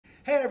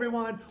Hey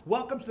everyone,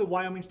 welcome to the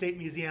Wyoming State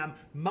Museum.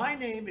 My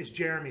name is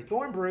Jeremy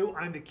Thornbrew.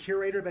 I'm the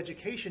curator of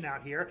education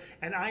out here,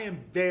 and I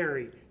am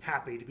very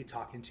happy to be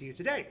talking to you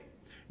today.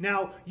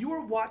 Now, you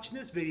are watching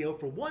this video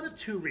for one of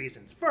two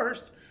reasons.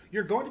 First,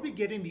 you're going to be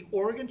getting the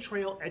Oregon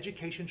Trail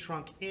education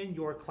trunk in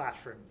your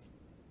classroom.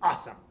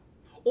 Awesome.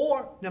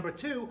 Or number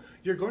two,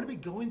 you're going to be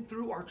going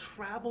through our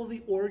Travel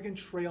the Oregon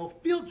Trail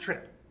field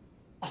trip.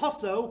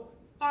 Also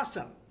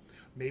awesome.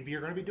 Maybe you're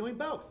going to be doing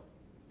both.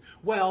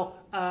 Well,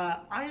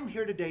 I am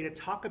here today to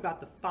talk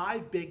about the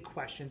 5 big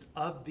questions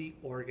of the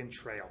Oregon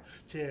Trail,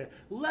 to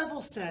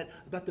level set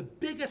about the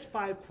biggest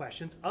 5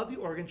 questions of the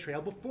Oregon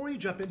Trail before you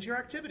jump into your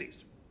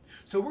activities.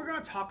 So we're going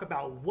to talk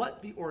about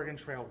what the Oregon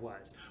Trail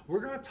was.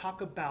 We're going to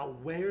talk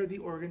about where the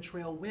Oregon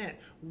Trail went,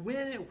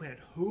 when it went,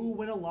 who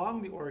went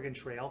along the Oregon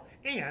Trail,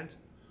 and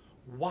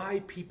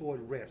why people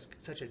would risk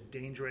such a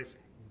dangerous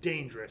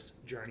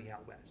journey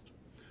out west.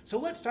 So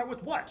let's start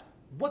with what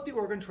the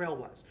Oregon Trail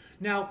was.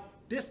 Now,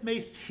 this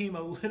may seem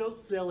a little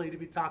silly to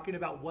be talking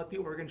about what the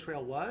Oregon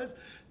Trail was.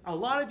 A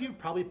lot of you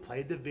probably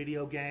played the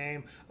video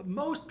game.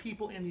 Most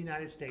people in the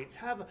United States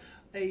have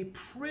a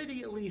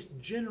pretty, at least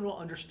general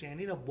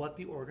understanding of what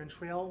the Oregon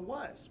Trail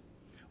was.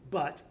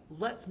 But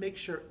let's make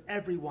sure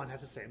everyone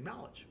has the same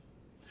knowledge.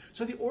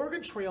 So the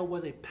Oregon Trail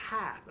was a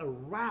path, a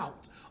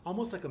route,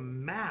 almost like a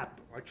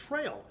map or a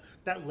trail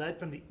that led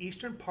from the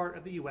eastern part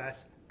of the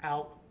U.S.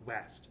 out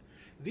west.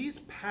 These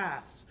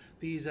paths,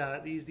 these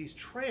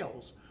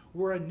trails,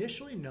 were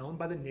initially known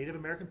by the Native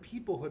American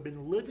people who had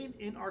been living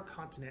in our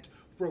continent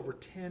for over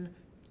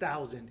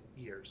 10,000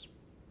 years.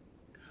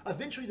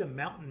 Eventually, the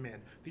mountain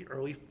men, the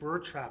early fur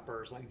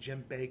trappers like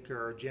Jim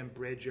Baker, Jim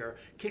Bridger,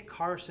 Kit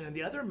Carson, and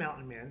the other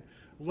mountain men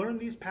learned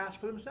these paths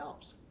for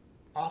themselves,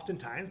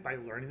 oftentimes by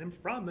learning them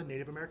from the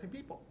Native American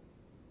people.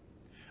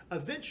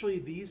 Eventually,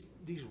 these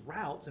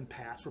routes and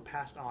paths were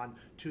passed on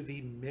to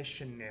the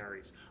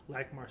missionaries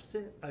like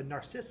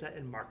Narcissa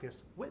and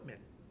Marcus Whitman.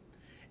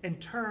 In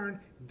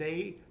turn,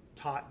 they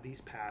taught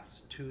these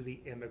paths to the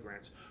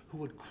immigrants who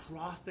would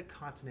cross the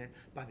continent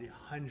by the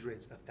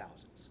hundreds of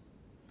thousands.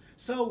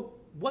 So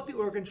what the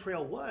Oregon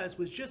Trail was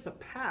just the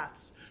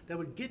paths that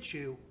would get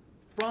you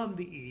from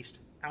the east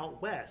out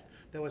west,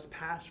 that was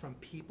passed from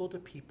people to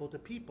people to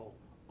people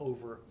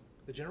over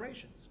the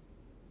generations.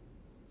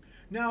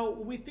 Now,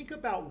 when we think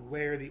about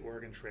where the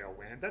Oregon Trail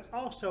went, that's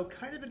also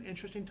kind of an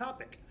interesting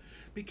topic,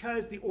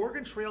 because the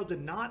Oregon Trail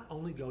did not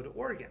only go to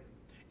Oregon.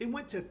 It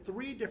went to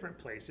 3 different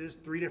places,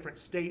 3 different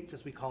states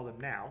as we call them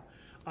now,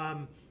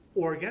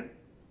 Oregon,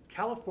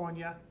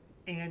 California,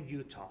 and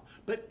Utah.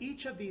 But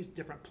each of these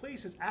different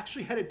places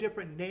actually had a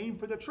different name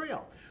for the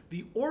trail.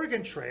 The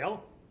Oregon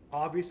Trail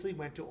obviously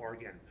went to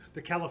Oregon.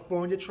 The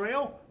California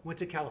Trail went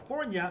to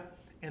California,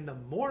 and the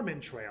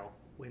Mormon Trail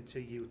went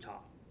to Utah.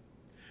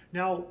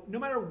 Now, no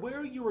matter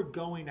where you were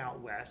going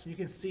out west, and you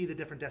can see the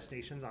different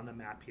destinations on the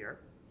map here,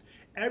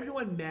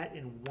 everyone met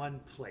in one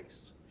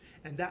place,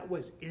 and that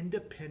was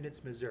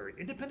Independence, Missouri.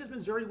 Independence,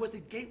 Missouri was the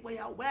gateway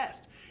out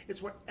west.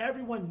 It's where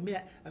everyone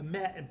met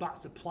and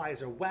bought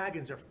supplies, their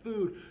wagons, their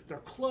food, their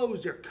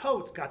clothes, their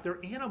coats, got their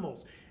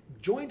animals,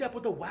 joined up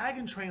with the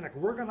wagon train, like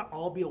we're gonna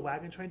all be a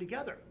wagon train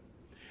together.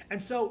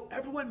 And so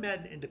everyone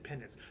met in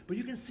Independence, but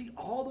you can see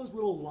all those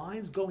little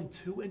lines going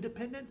to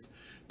Independence.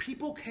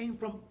 People came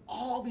from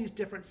all these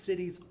different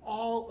cities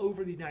all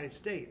over the United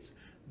States,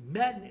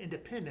 met in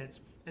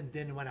Independence, and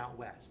then went out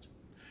west.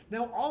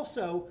 Now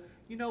also,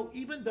 you know,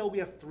 even though we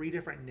have 3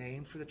 different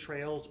names for the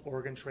trails,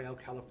 Oregon Trail,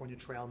 California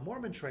Trail, and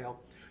Mormon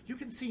Trail, you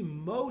can see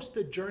most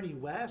of the journey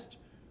west,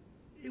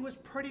 it was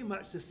pretty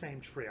much the same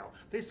trail.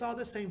 They saw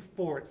the same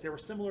forts, there were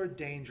similar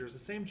dangers, the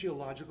same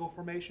geological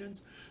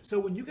formations. So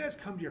when you guys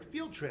come to your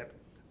field trip,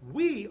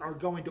 we are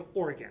going to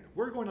Oregon.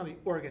 We're going on the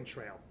Oregon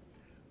Trail.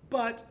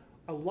 But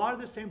a lot of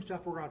the same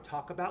stuff we're going to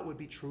talk about would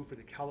be true for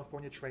the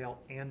California Trail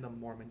and the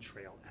Mormon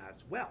Trail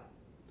as well.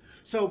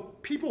 So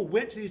people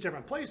went to these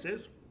different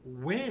places.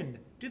 When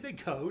did they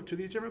go to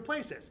these different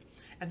places?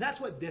 And that's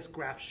what this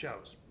graph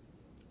shows.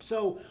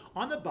 So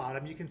on the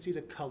bottom, you can see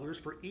the colors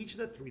for each of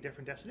the 3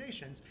 different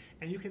destinations,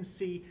 and you can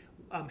see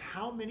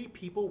how many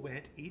people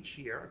went each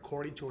year,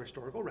 according to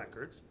historical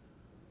records,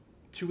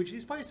 to each of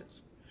these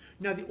places.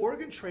 Now, the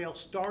Oregon Trail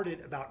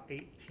started about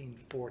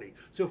 1840.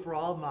 So for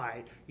all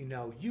my,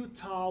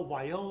 Utah,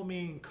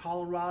 Wyoming,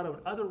 Colorado,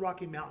 and other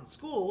Rocky Mountain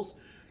schools,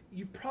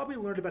 you've probably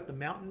learned about the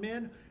mountain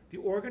men. The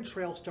Oregon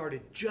Trail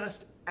started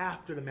just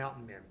after the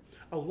mountain men.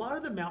 A lot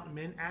of the mountain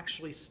men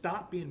actually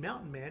stopped being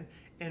mountain men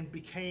and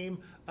became,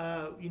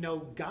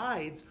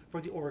 guides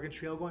for the Oregon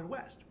Trail going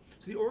west.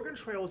 So the Oregon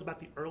Trail was about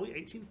the early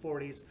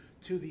 1840s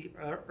to the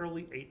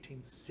early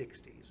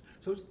 1860s.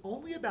 So it's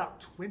only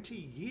about 20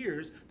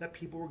 years that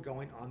people were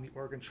going on the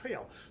Oregon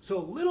Trail. So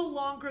a little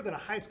longer than a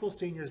high school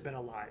senior has been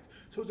alive.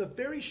 So it's a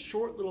very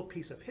short little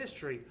piece of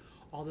history,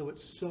 although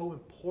it's so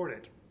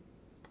important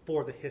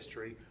for the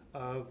history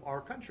of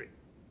our country.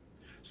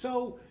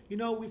 So,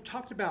 we've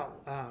talked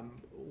about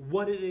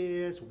what it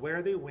is,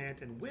 where they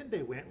went, and when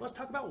they went. Let's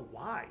talk about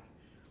why.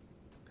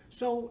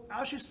 So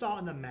as you saw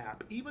on the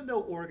map, even though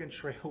Oregon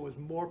Trail was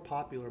more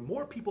popular,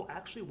 more people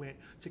actually went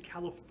to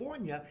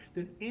California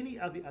than any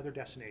of the other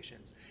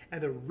destinations.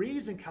 And the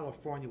reason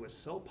California was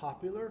so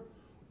popular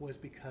was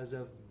because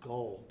of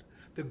gold.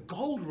 The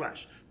gold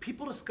rush.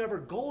 People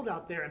discovered gold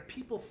out there and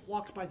people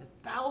flocked by the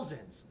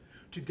thousands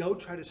to go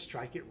try to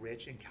strike it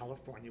rich in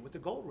California with the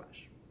gold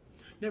rush.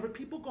 Now, for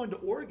people going to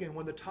Oregon,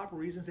 one of the top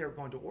reasons they were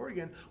going to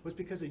Oregon was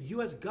because the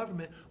U.S.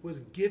 government was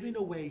giving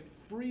away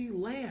free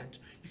land.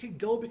 You could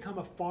go become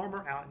a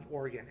farmer out in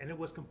Oregon, and it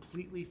was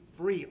completely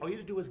free. All you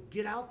had to do was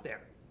get out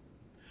there.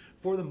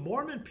 For the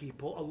Mormon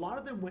people, a lot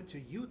of them went to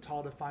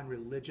Utah to find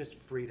religious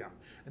freedom.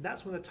 And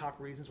that's one of the top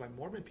reasons why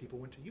Mormon people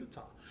went to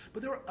Utah.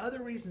 But there were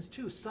other reasons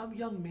too. Some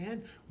young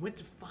men went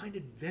to find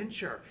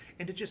adventure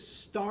and to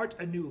just start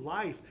a new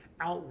life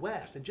out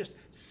west and just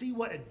see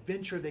what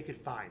adventure they could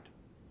find.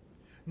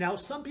 Now,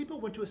 some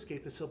people went to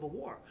escape the Civil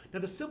War.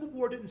 Now, the Civil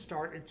War didn't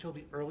start until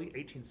the early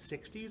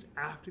 1860s,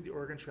 after the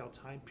Oregon Trail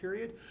time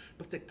period,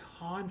 but the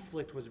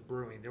conflict was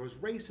brewing. There was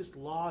racist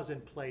laws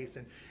in place,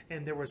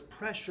 and there was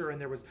pressure,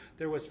 and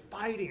there was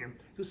fighting.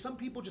 So some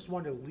people just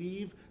wanted to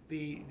leave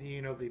the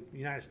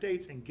United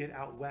States and get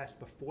out west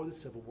before the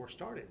Civil War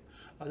started.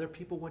 Other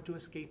people went to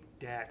escape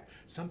debt.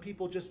 Some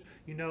people just,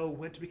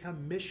 went to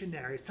become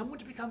missionaries. Some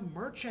went to become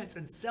merchants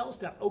and sell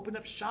stuff, open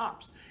up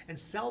shops, and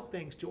sell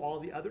things to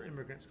all the other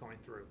immigrants going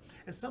through.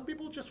 And some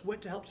people just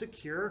went to help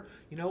secure,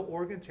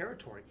 Oregon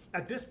territory.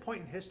 At this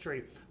point in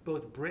history,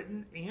 both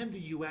Britain and the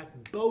U.S.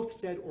 both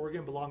said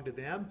Oregon belonged to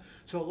them.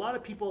 So a lot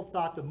of people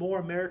thought the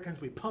more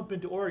Americans we pump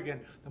into Oregon,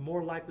 the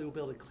more likely we'll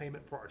be able to claim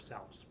it for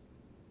ourselves.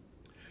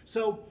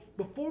 So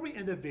before we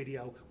end the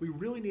video, we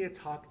really need to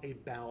talk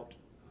about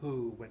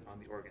who went on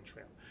the Oregon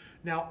Trail.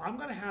 Now, I'm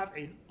going to have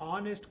an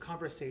honest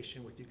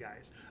conversation with you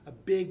guys, a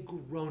big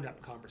grown-up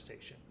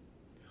conversation.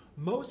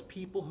 Most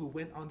people who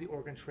went on the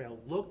Oregon Trail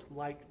looked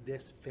like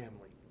this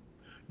family.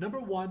 Number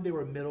one, they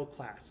were middle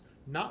class,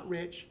 not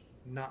rich,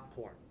 not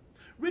poor.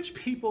 Rich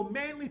people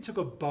mainly took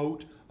a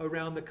boat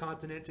around the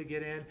continent to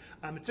get in.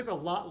 It took a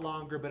lot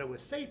longer, but it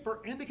was safer,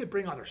 and they could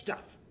bring all their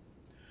stuff.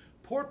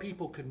 Poor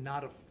people could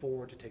not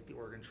afford to take the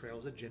Oregon Trail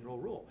as a general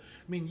rule.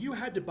 I mean, you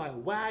had to buy a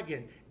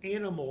wagon,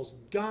 animals,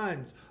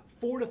 guns,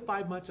 4 to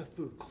 5 months of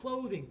food,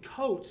 clothing,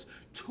 coats,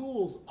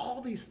 tools,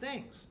 all these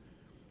things.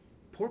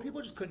 Poor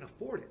people just couldn't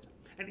afford it.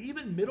 And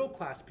even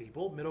middle-class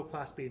people, middle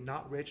class being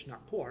not rich,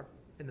 not poor,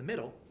 in the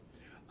middle,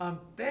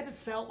 they had to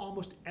sell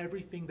almost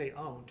everything they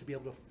owned to be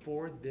able to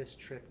afford this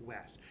trip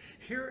west.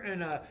 Here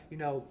in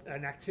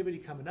an activity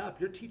coming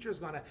up, your teacher is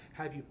going to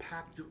have you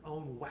pack your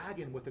own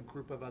wagon with a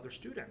group of other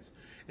students.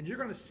 And you're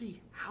going to see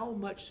how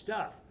much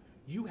stuff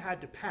you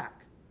had to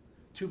pack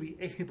to be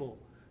able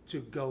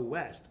to go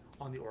west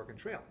on the Oregon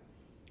Trail.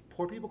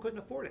 Poor people couldn't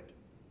afford it.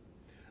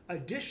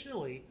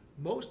 Additionally,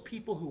 most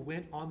people who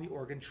went on the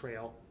Oregon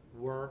Trail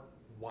were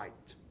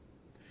white.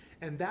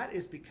 And that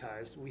is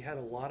because we had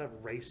a lot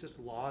of racist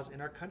laws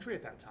in our country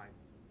at that time.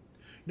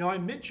 Now, I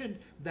mentioned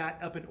that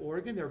up in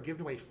Oregon, they were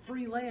giving away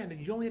free land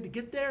and you only had to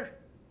get there.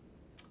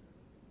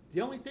 The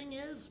only thing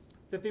is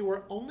that they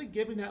were only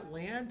giving that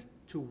land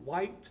to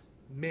white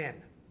men.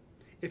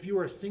 If you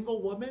were a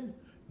single woman,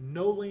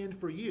 no land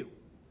for you.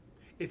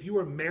 If you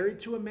were married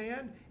to a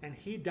man and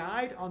he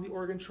died on the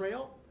Oregon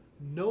Trail,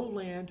 no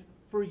land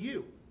for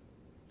you.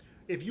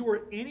 If you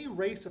were any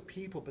race of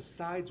people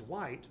besides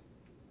white,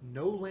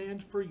 no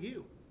land for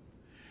you.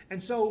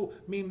 And so,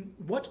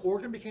 once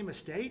Oregon became a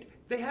state,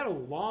 they had a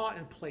law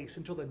in place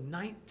until the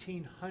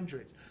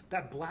 1900s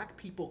that black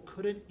people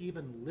couldn't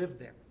even live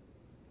there.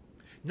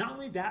 Not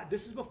only that,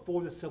 this is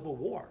before the Civil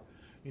War.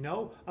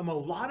 A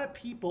lot of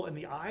people in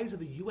the eyes of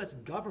the U.S.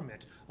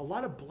 government, a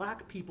lot of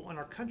black people in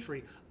our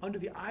country under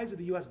the eyes of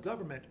the U.S.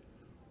 government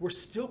were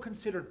still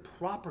considered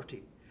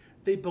property.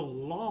 They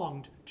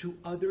belonged to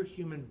other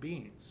human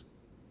beings.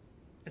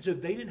 And so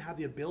they didn't have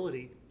the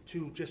ability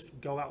to just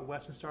go out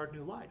west and start a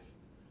new life.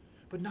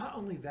 But not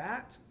only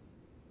that,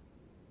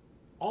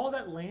 all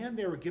that land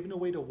they were giving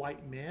away to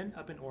white men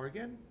up in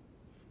Oregon,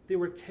 they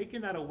were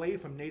taking that away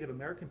from Native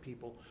American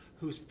people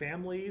whose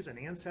families and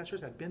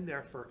ancestors had been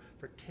there for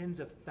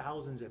tens of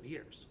thousands of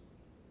years.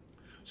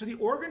 So the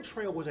Oregon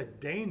Trail was a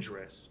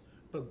dangerous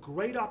but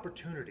great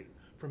opportunity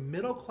for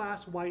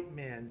middle-class white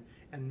men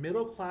and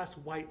middle-class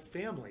white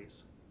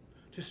families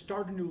to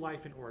start a new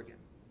life in Oregon.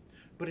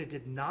 But it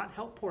did not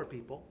help poor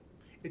people.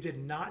 It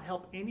did not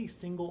help any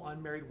single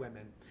unmarried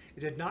women. It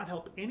did not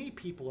help any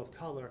people of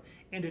color,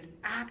 and it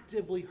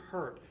actively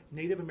hurt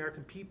Native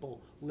American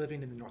people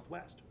living in the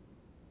Northwest.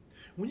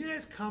 When you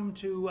guys come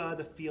to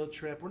the field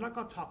trip, we're not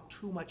going to talk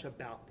too much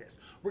about this.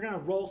 We're going to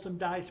roll some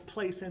dice,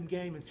 play some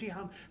games, and see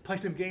how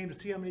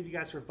many of you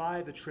guys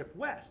survive the trip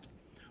west.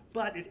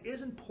 But it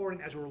is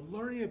important as we're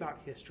learning about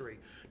history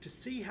to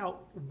see how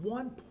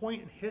one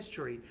point in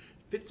history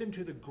fits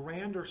into the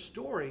grander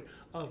story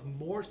of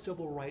more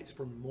civil rights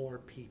for more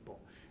people.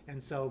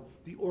 And so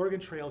the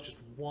Oregon Trail is just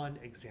one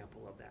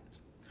example of that.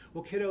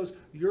 Well, kiddos,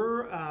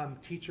 your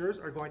teachers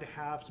are going to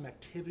have some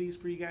activities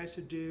for you guys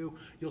to do.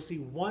 You'll see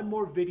one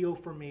more video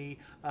from me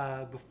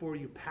before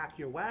you pack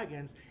your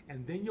wagons,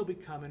 and then you'll be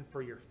coming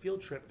for your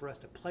field trip for us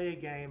to play a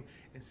game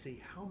and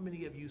see how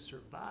many of you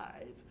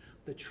survive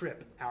the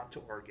trip out to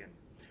Oregon.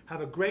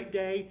 Have a great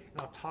day,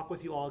 and I'll talk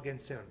with you all again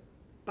soon.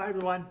 Bye,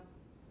 everyone.